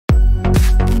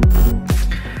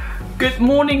Good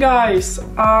morning, guys.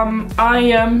 I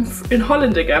am in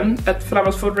Holland again at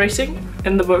Amersfoort Racing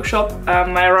in the workshop.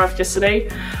 I arrived yesterday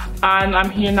and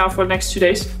I'm here now for the next 2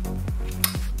 days.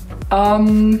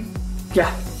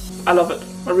 Yeah, I love it.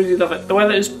 I really love it. The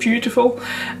weather is beautiful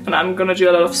and I'm gonna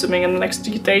do a lot of swimming in the next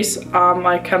 2 days.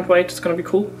 I can't wait, it's gonna be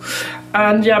cool.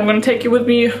 And yeah, I'm gonna take you with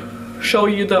me, show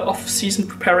you the off-season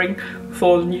preparing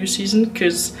for the new season,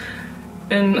 because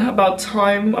in about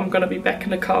time I'm gonna be back in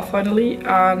the car finally,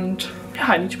 and yeah,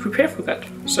 I need to prepare for that.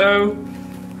 So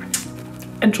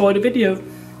enjoy the video.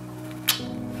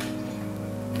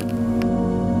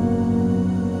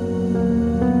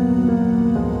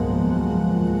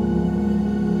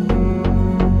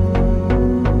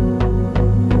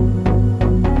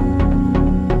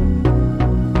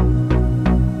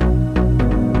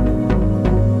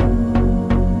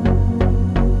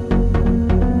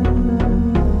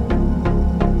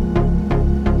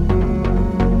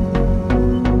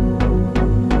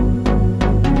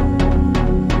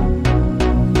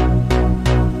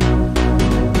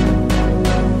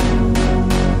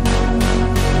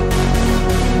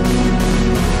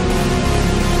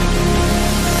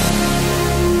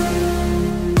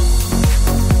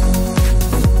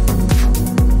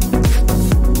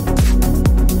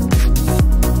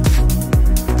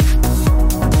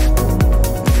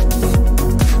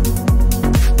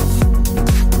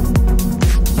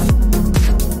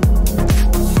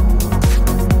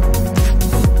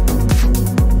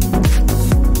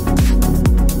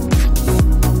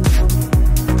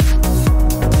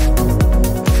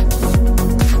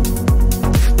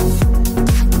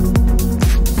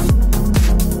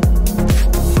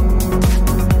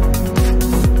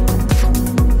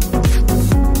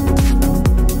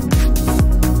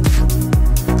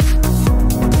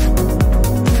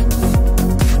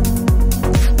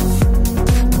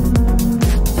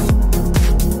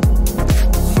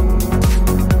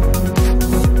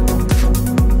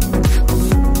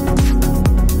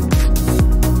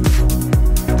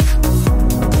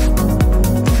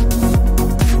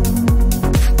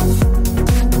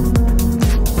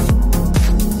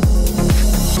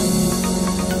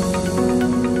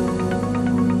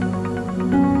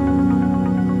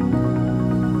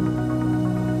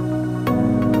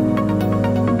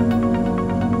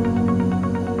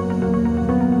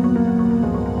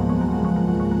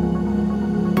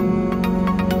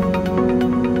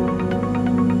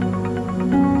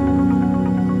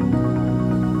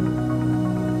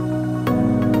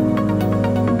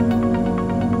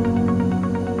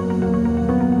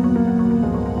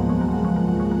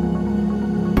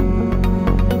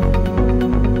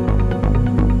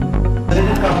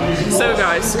 So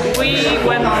guys, we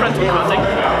went frontal karting.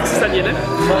 This is Danielle.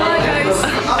 Hi guys.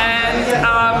 And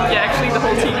yeah, actually the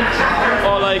whole team,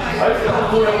 or like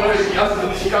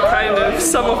kind of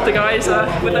some of the guys are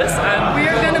with us, and We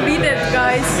are gonna beat it,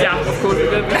 guys. yeah, of course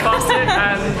we're gonna be faster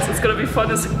and it's gonna be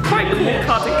fun. It's quite a cool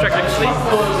karting track actually,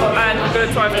 and we're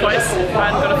gonna drive twice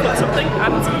and gonna put something,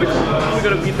 and it's gonna be cool. We're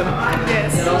gonna beat them.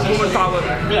 Yes. With power.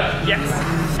 Yes.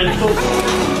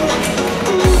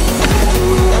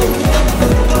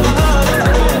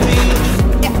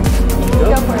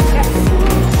 Go for it. Yeah.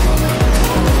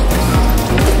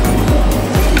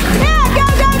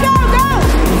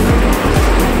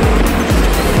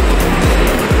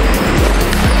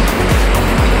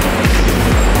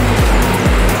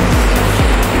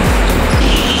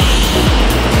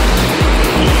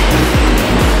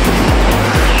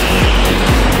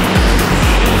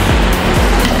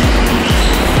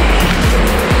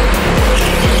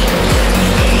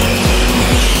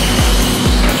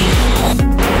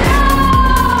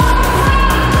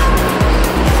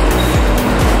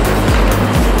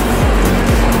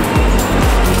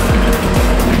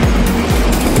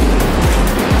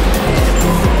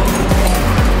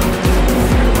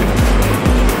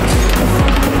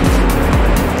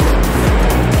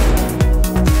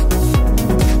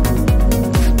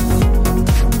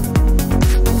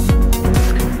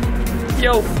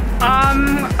 Yo,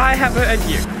 I have an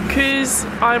idea, because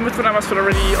I'm with Amersfoort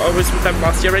already. I was with them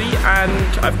last year already,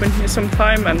 and I've been here some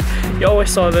time, and you always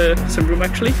saw the sim room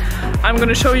actually. I'm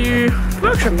gonna show you the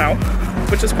workshop now,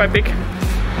 which is quite big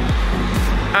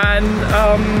and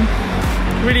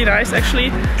really nice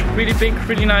actually, really big,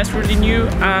 really nice, really new,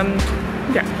 and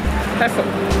yeah, have fun.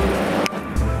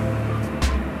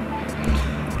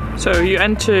 So you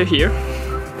enter here.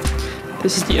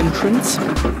 This is the entrance.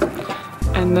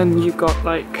 And then you got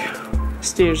like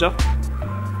stairs up,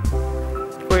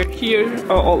 where here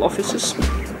are all offices.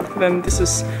 Then this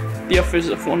is the office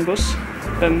of one bus.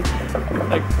 Then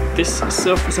like this is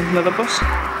the office of another bus.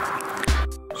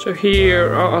 So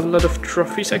here are a lot of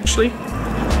trophies actually.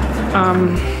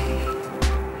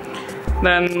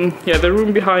 Then, yeah, the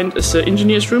room behind is the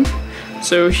engineer's room.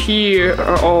 So here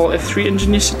are all F3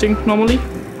 engineers sitting normally.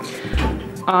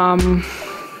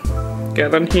 Yeah,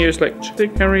 then here's like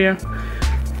chilling area,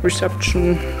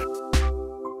 reception,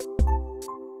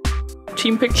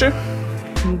 team picture,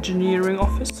 engineering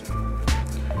office.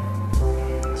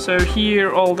 So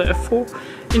here all the F4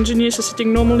 engineers are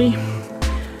sitting normally.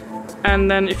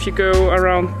 And then if you go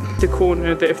around the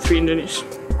corner, the F3 engineers.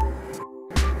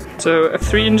 So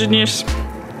F3 engineers,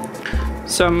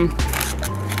 some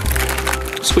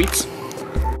sweets.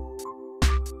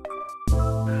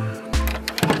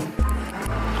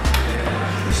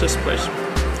 This place.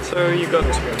 So you got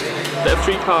the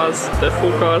F3 cars, the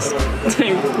F4 cars,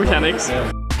 mechanics.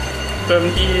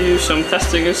 Then here some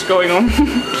testing is going on.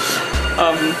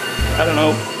 I don't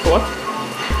know what.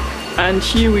 And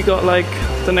here we got like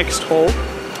the next hall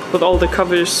with all the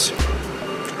covers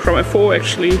from F4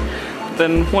 actually.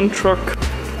 Then one truck.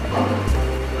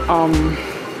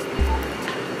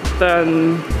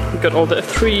 Then we got all the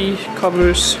F3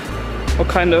 covers, or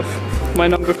kind of my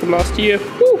number from last year.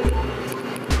 Woo!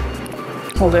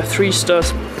 All the F3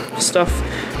 stuff,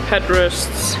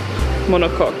 headrests,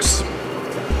 monocoques.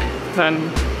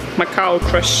 Then Macau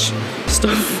crash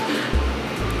stuff,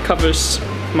 covers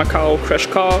Macau crash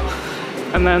car.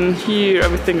 And then here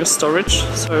everything is storage,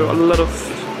 so a lot of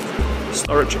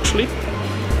storage actually.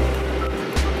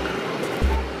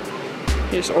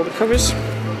 Here's all the covers.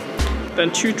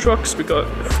 Then 2 trucks, we got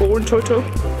 4 in total.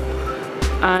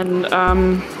 And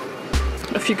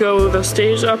if you go the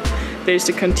stairs up, there's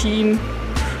the canteen,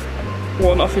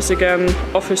 1 office again,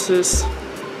 offices,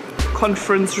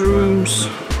 conference rooms,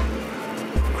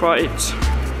 quite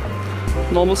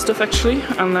normal stuff actually.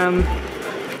 And then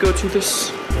if you go to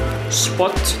this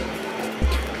spot,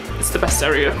 it's the best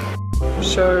area.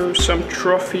 So some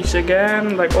trophies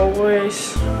again, like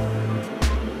always.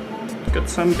 Got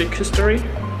some big history.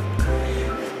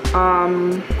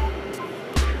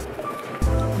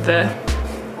 The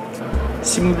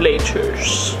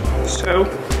simulators. So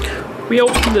we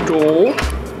open the door,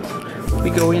 we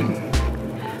go in.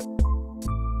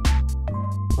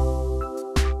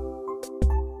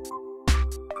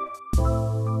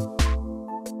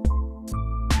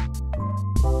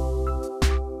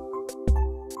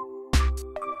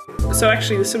 So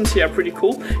actually the sims here are pretty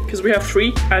cool because we have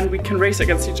 3 and we can race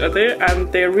against each other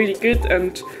and they're really good,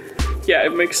 and yeah,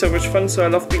 it makes so much fun. So I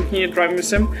love being here driving a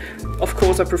sim. Of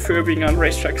course I prefer being on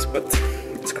racetracks, but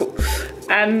it's cool.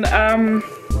 And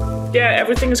yeah,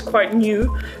 everything is quite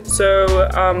new, so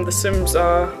the sims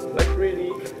are like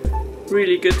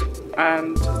really good,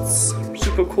 and it's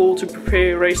super cool to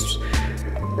prepare race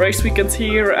weekends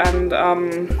here. And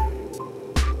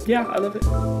yeah, I love it.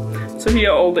 So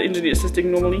here are all the engineers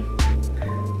sitting normally,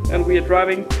 and we are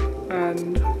driving,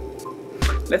 and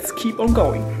let's keep on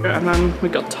going. And then we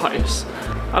got tires.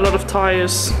 A lot of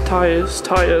tires,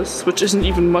 which isn't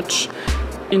even much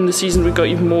in the season. We got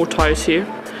even more tires here.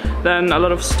 Then a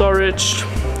lot of storage,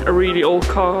 a really old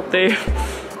car up there.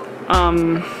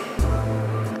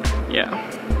 Yeah,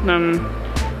 then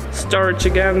storage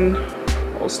again,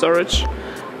 all storage.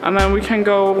 And then we can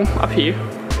go up here.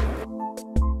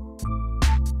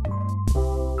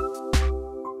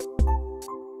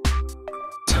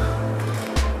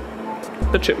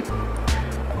 The gym.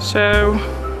 So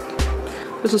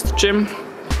this is the gym.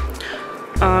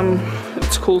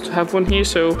 It's cool to have one here.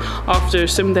 So after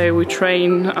sim day we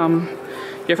train.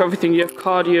 You have everything. You have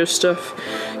cardio stuff.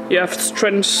 You have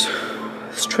strength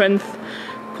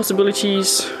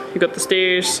possibilities. You got the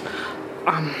stairs.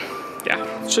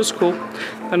 Yeah, it's just cool.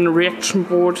 Then a reaction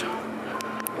board.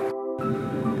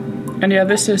 And yeah,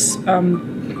 this is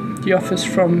the office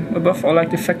from above, or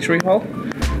like the factory hall.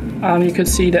 You can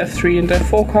see the F3 and the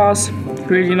F4 cars.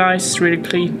 Really nice, really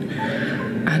clean,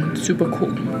 and super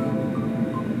cool.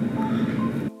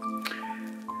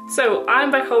 So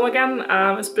I'm back home again.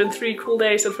 It's been 3 cool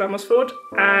days at Amersfoort,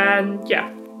 and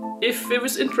yeah, if it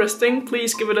was interesting,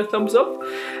 please give it a thumbs up.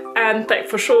 And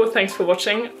thanks for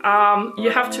watching.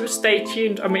 You have to stay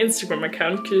tuned on my Instagram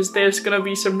account because there's gonna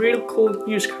be some real cool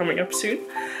news coming up soon.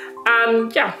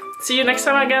 And yeah, see you next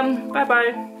time again. Bye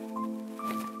bye.